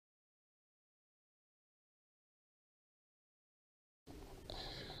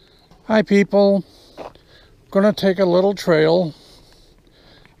Hi people, gonna take a little trail.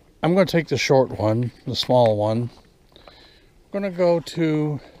 I'm gonna take the short one, the small one. Gonna go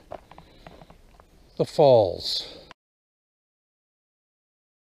to the falls.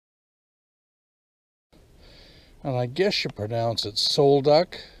 And I guess you pronounce it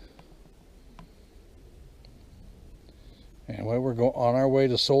Soleduck. Anyway, we're on our way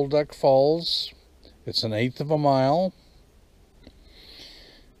to Soleduck Falls. It's an 1/8 of a mile.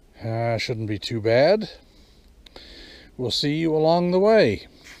 Shouldn't be too bad. We'll see you along the way.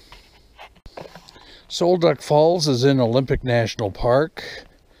 Soleduck Falls is in Olympic National Park,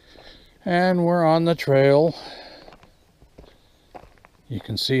 and we're on the trail. You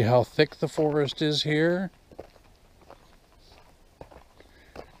can see how thick the forest is here.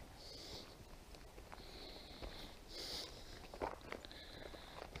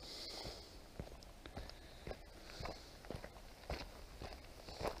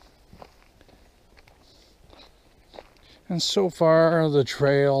 And so far the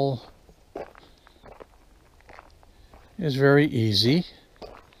trail is very easy.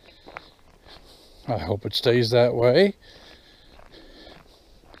 I hope it stays that way.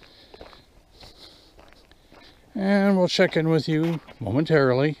 And we'll check in with you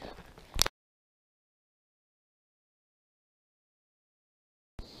momentarily.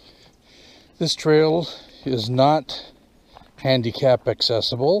 This trail is not handicap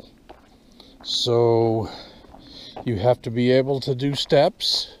accessible, so you have to be able to do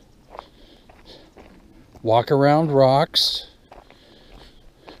steps, walk around rocks,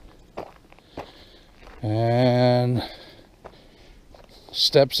 and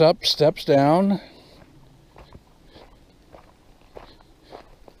steps up, steps down.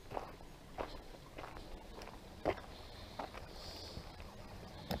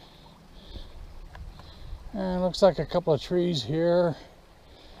 And looks like a couple of trees here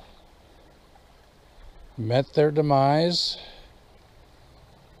met their demise.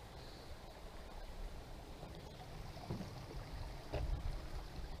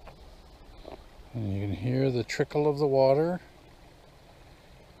 And you can hear the trickle of the water.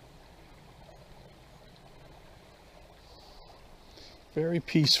 Very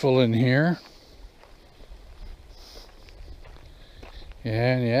peaceful in here.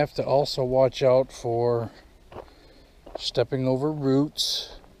 And you have to also watch out for stepping over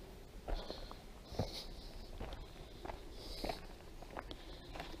roots.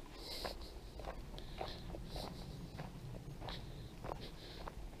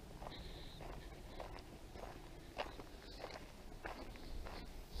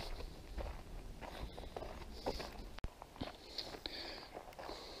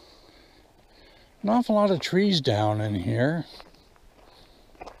 An awful lot of trees down in here.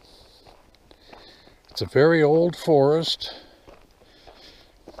 It's a very old forest,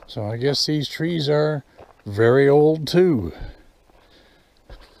 so I guess these trees are very old too.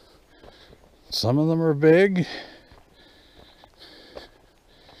 Some of them are big,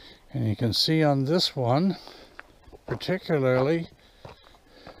 and you can see on this one particularly,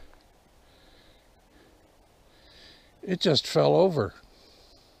 it just fell over.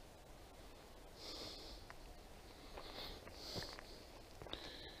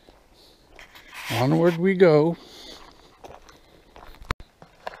 Onward we go.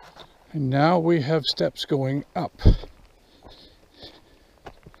 And now we have steps going up.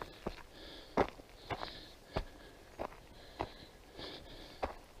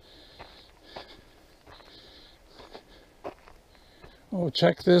 Oh,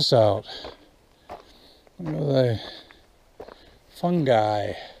 check this out. Look at the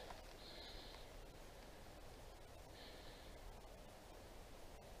fungi.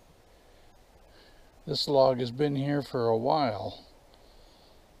 This log has been here for a while.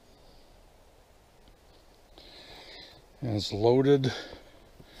 And it's loaded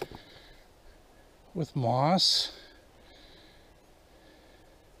with moss.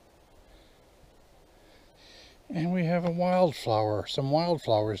 And we have a wildflower, some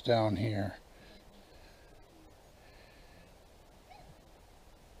wildflowers down here.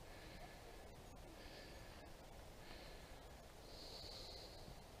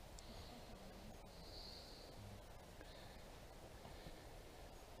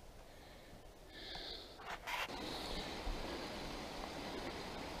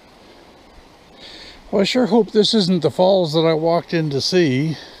 Well, I sure hope this isn't the falls that I walked in to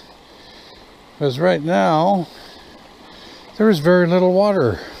see, because right now there is very little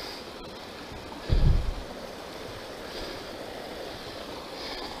water.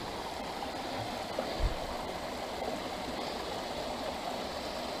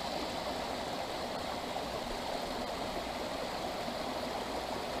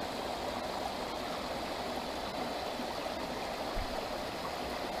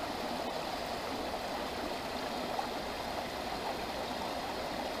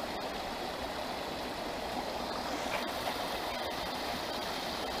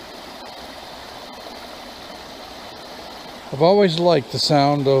 I've always liked the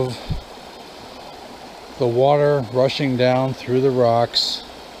sound of the water rushing down through the rocks.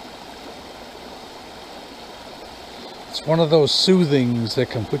 It's one of those soothings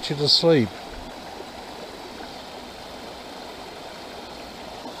that can put you to sleep.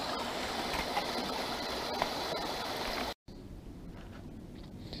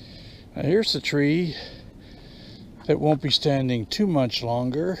 Now here's the tree that won't be standing too much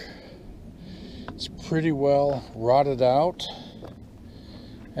longer. It's pretty well rotted out,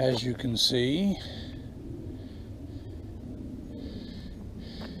 as you can see.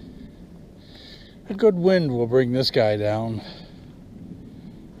 A good wind will bring this guy down.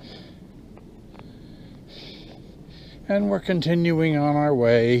 And we're continuing on our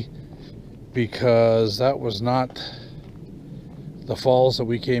way because that was not the falls that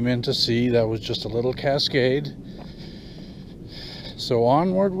we came in to see. That was just a little cascade. So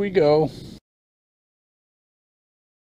onward we go.